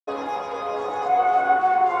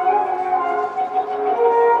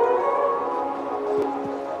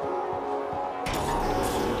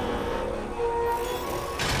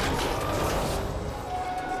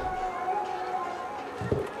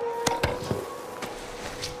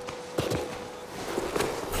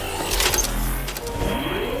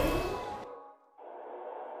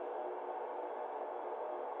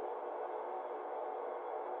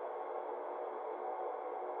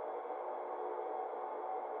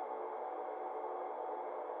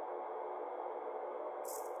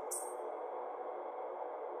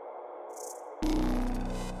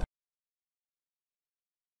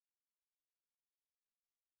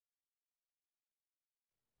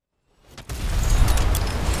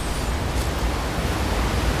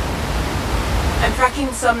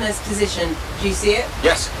marking Sumner's position. Do you see it?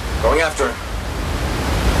 Yes, going after him.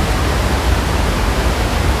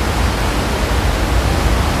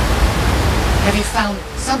 Have you found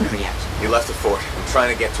Sumner yet? He left the fort. I'm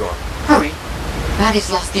trying to get to him. Hurry. Maddie's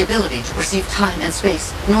lost the ability to perceive time and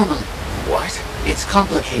space normally. What? It's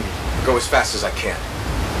complicated. Go as fast as I can.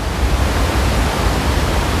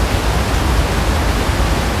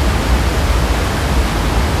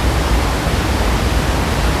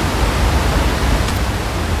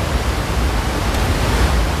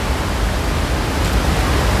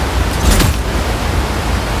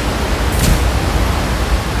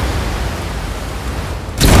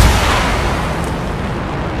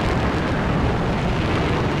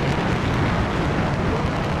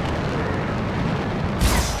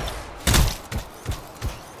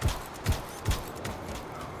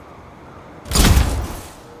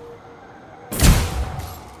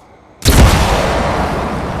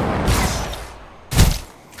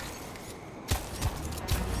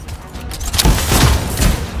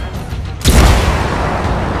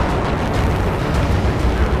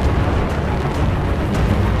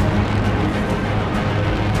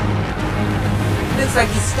 Looks like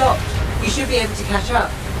he's stopped. You should be able to catch up.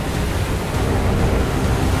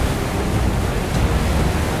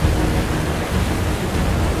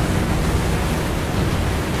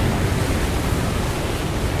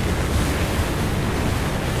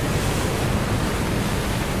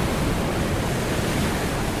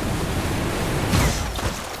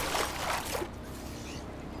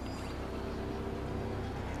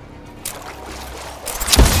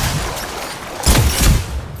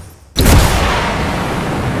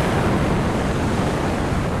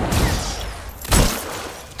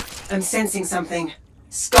 I'm sensing something.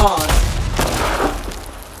 Scars.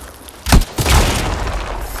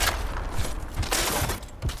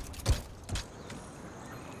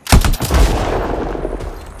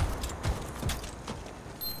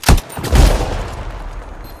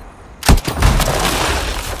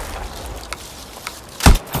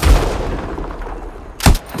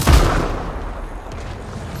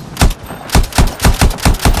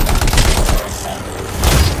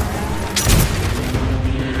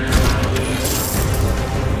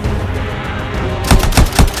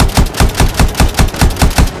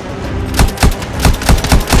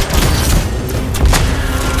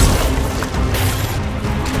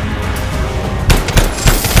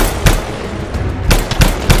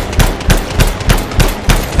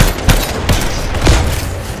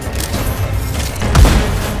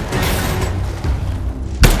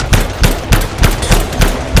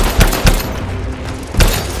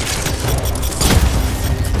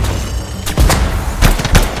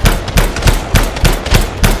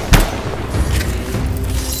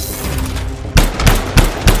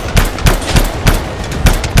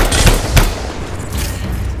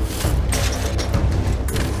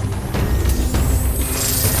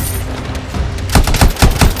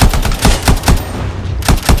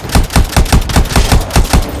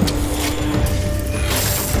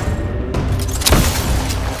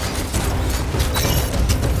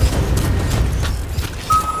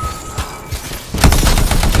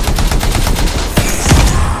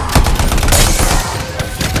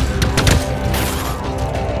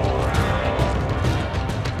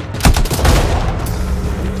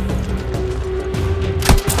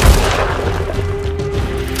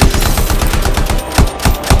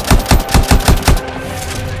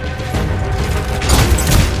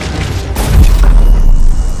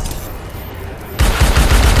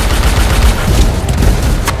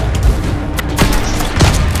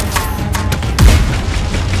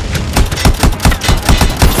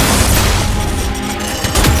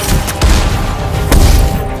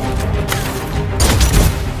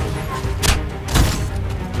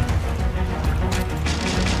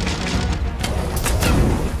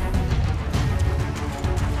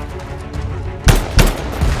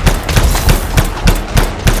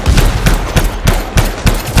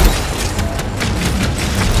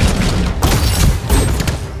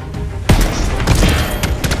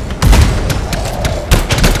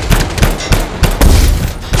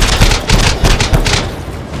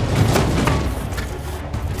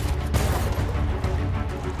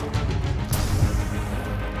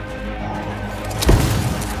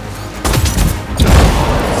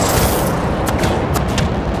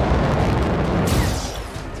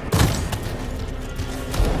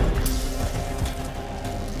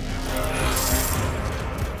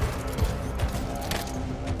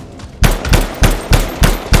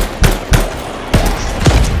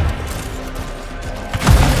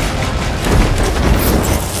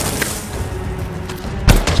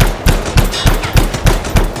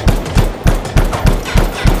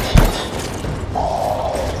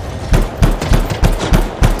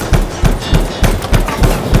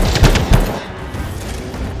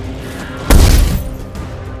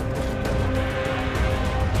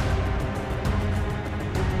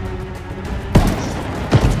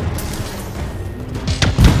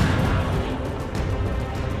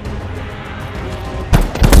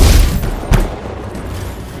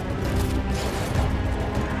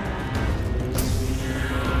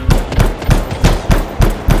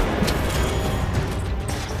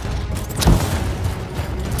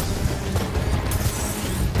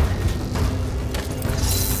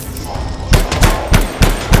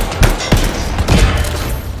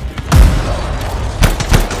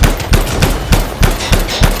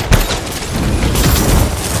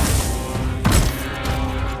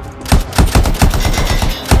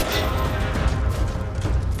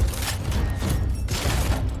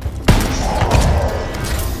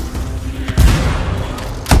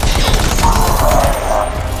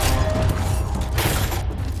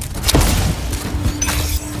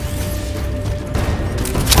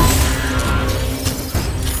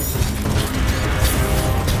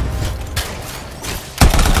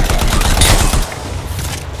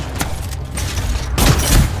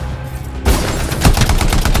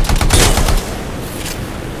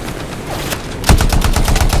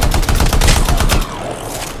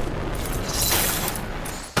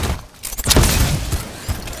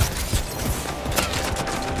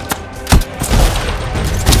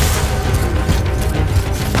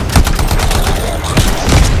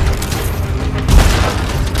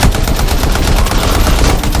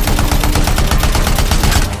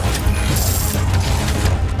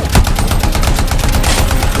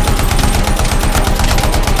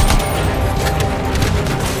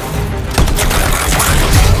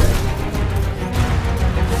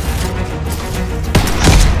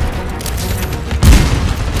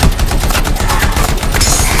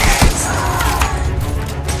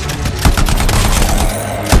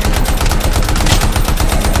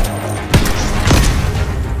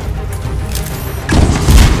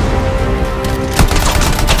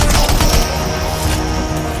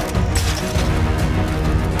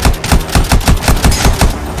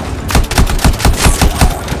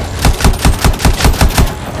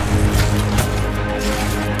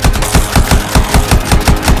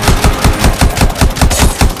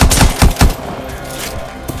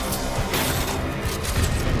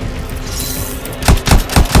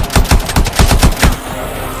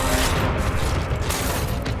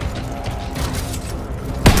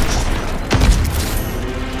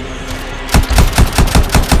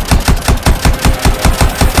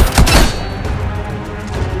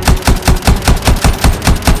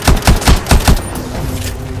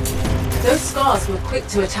 Those scars were quick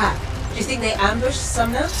to attack. Do you think they ambushed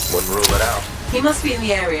Sumner? Wouldn't rule it out. He must be in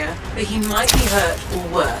the area, but he might be hurt or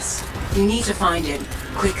worse. You need to find him,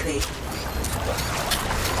 quickly.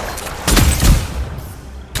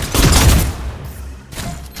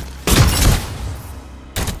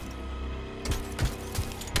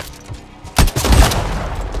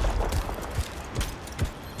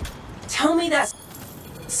 Tell me that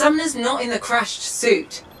Sumner's not in the crashed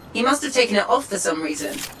suit. He must have taken it off for some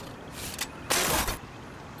reason.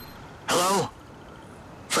 Hello?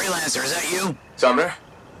 Freelancer, is that you? Sumner?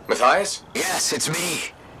 Matthias? Yes, it's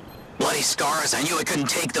me. Bloody scars, I knew I couldn't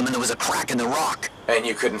take them and there was a crack in the rock. And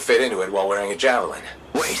you couldn't fit into it while wearing a javelin.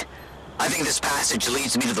 Wait, I think this passage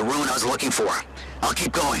leads me to the ruin I was looking for. I'll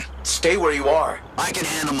keep going. Stay where you are. I can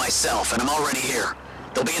handle myself, and I'm already here.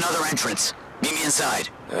 There'll be another entrance. Meet me inside.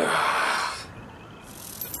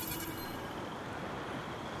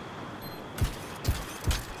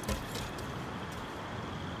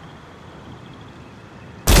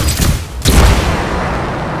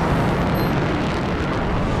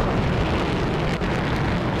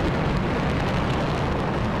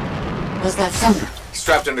 Was that Sumner?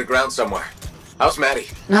 Strapped underground somewhere. How's Maddie?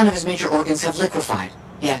 None of his major organs have liquefied.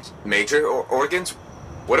 Yet. Major organs?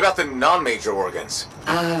 What about the non-major organs?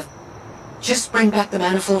 Just bring back the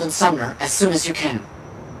manifold and Sumner as soon as you can.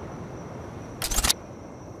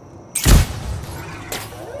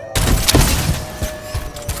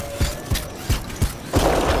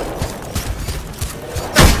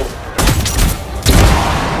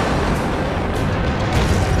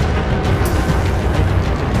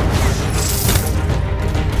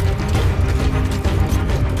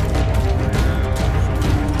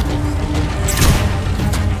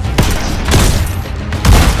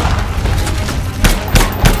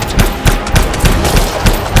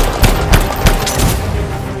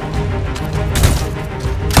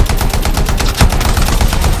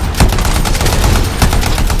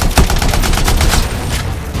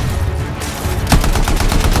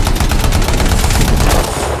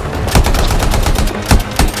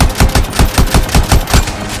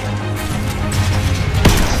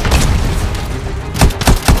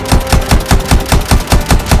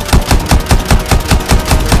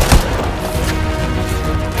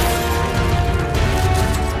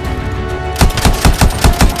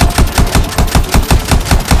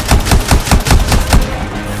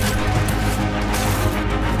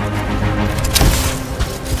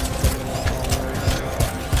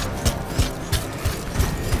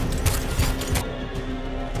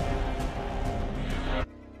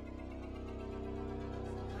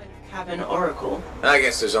 Cabin Oracle. I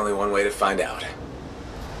guess there's only one way to find out.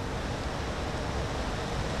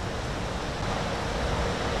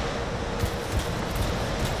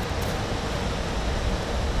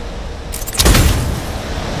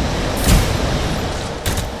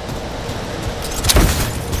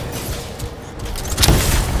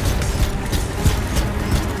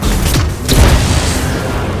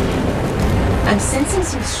 I'm sensing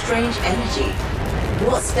some strange energy.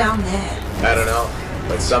 What's down there? I don't know,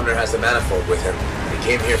 but Sumner has the manifold with him. He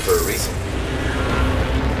came here for a reason.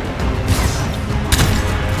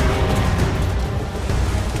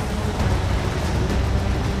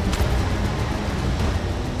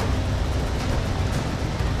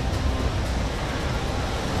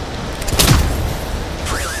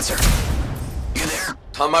 Freelancer, you there?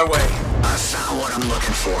 On my way. I found what I'm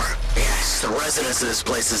looking for. Yes, the residence of this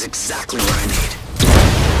place is exactly what I need.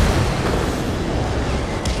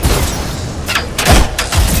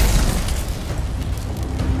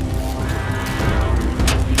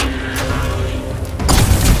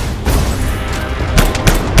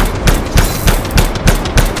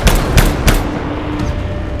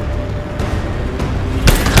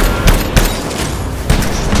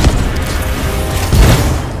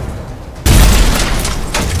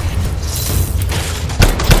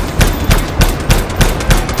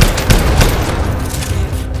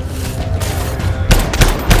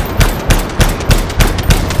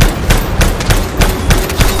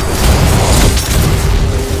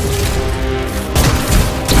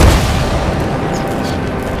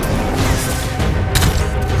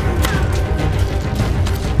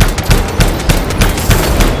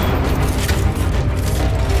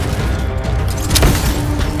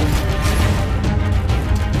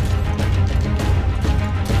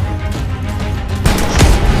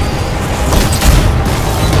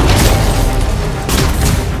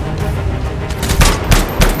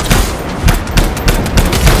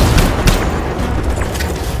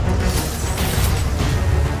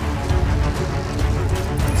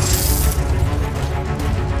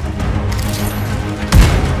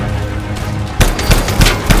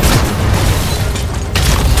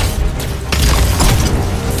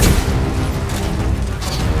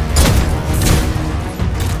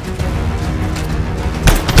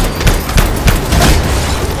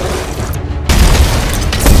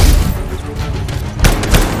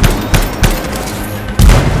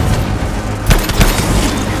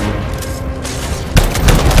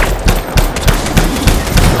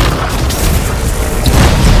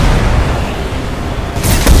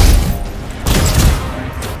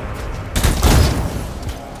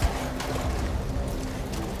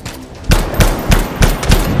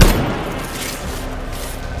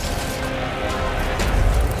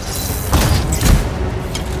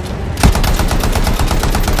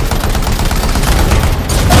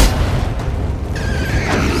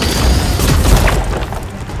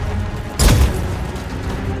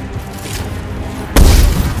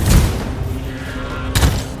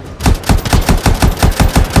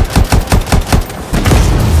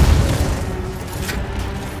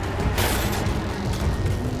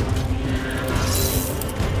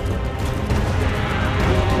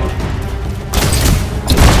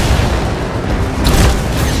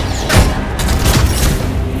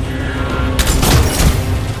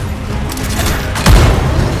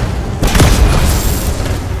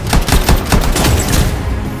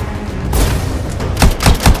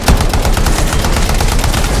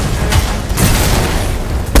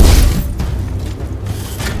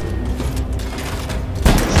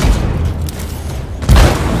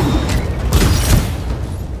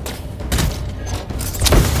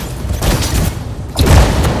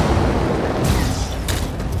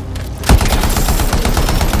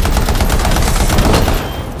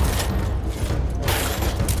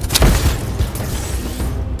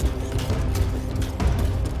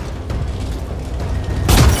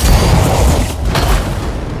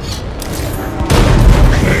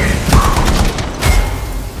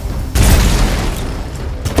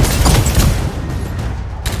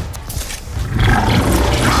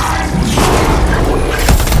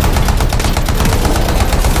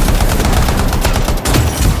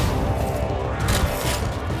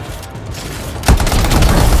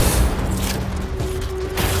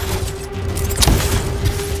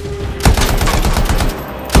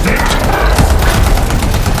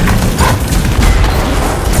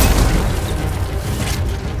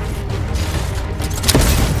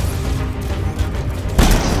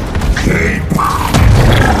 Manifold's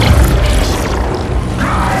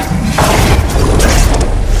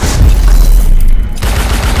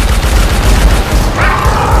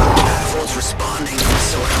responding to its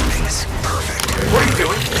surroundings. Perfect. What are you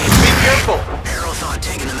doing? Be careful! Arrow thought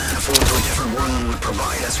taking the manifold to a different room would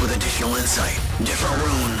provide us with additional insight. Different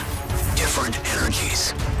room, different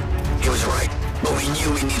energies. He was right, but we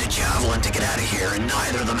knew we needed Javelin to get out of here, and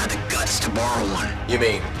neither of them had the guts to borrow one. You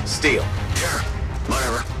mean, steel? Sure,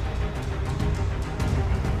 whatever.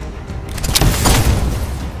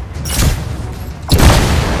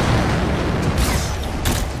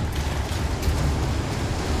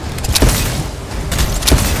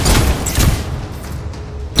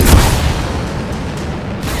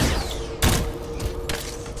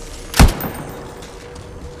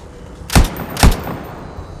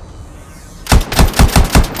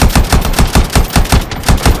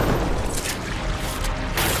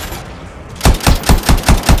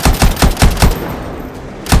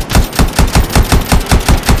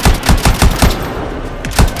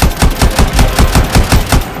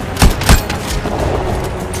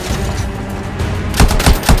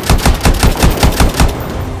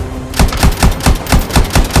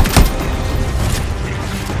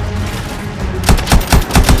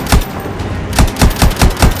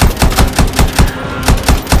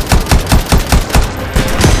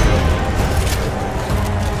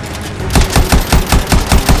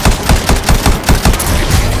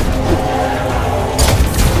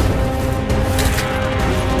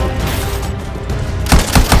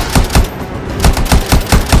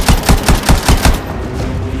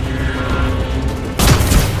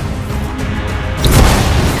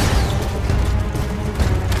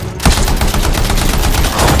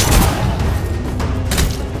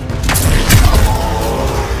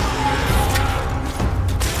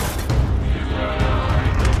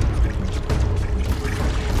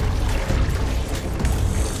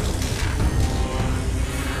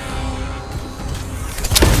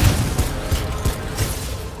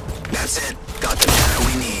 That's it. Got the data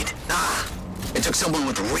we need. It took someone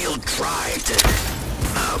with real drive to...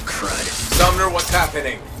 Oh, crud. Sumner, what's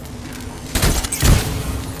happening?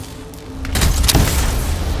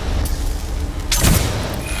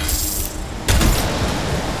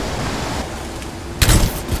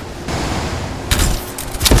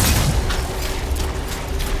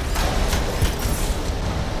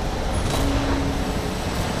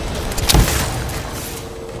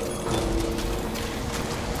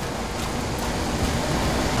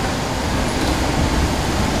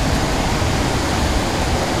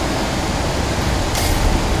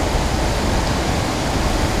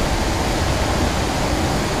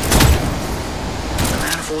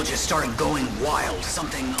 Just started going wild.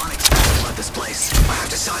 Something unexpected about this place. I have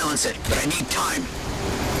to silence it, but I need time.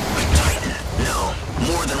 A Titan. No,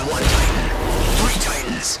 more than one Titan. 3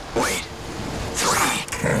 Titans. Wait. 3.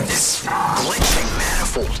 This glitching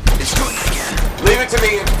manifold. It's doing it again. Leave it to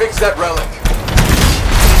me and fix that relic.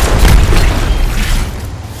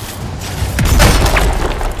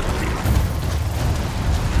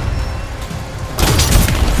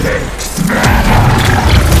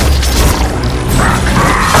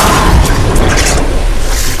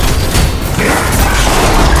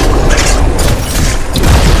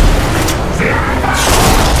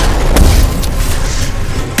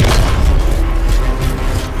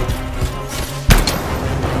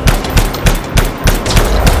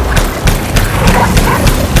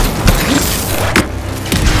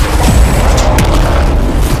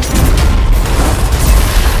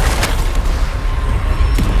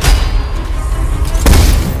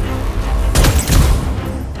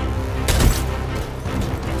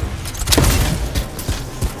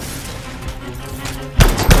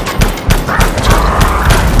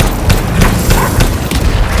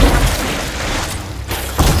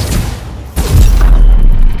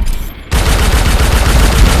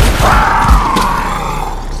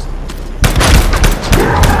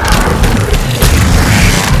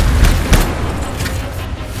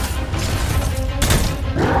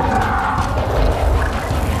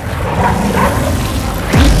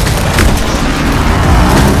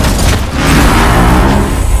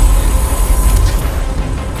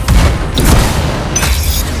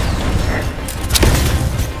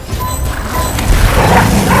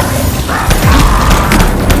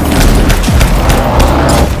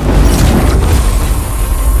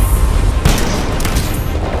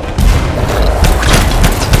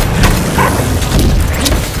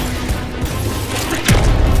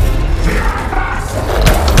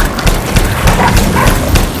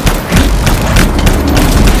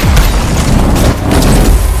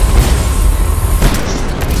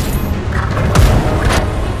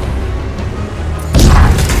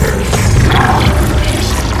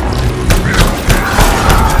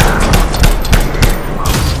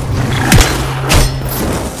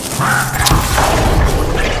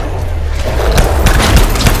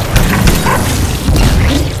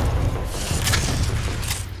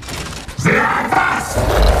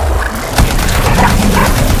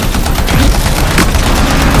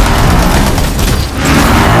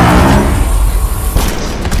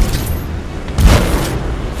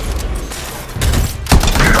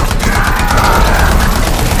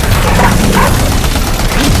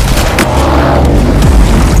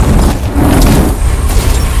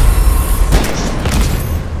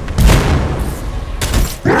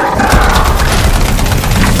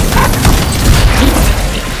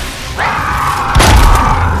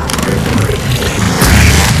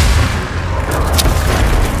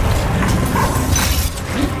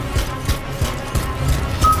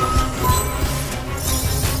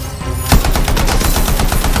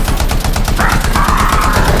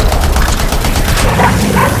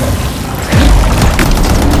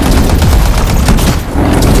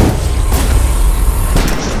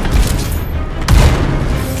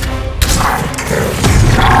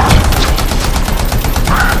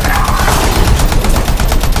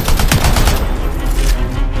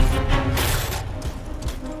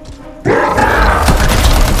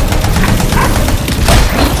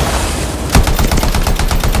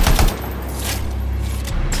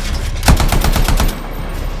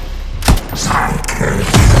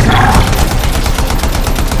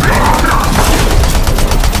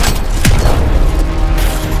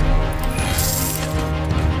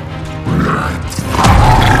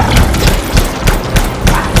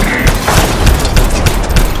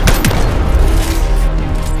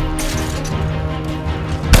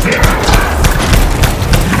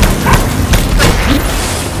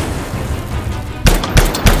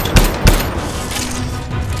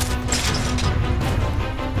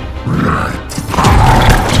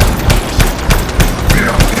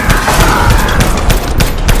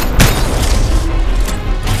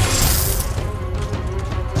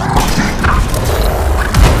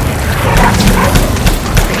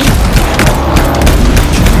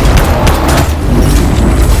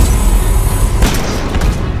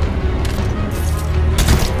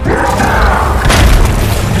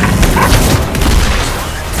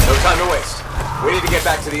 We need to get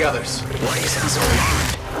back to the others. Why do you sound so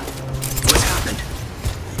alarmed? What's happened?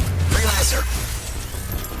 Freelancer!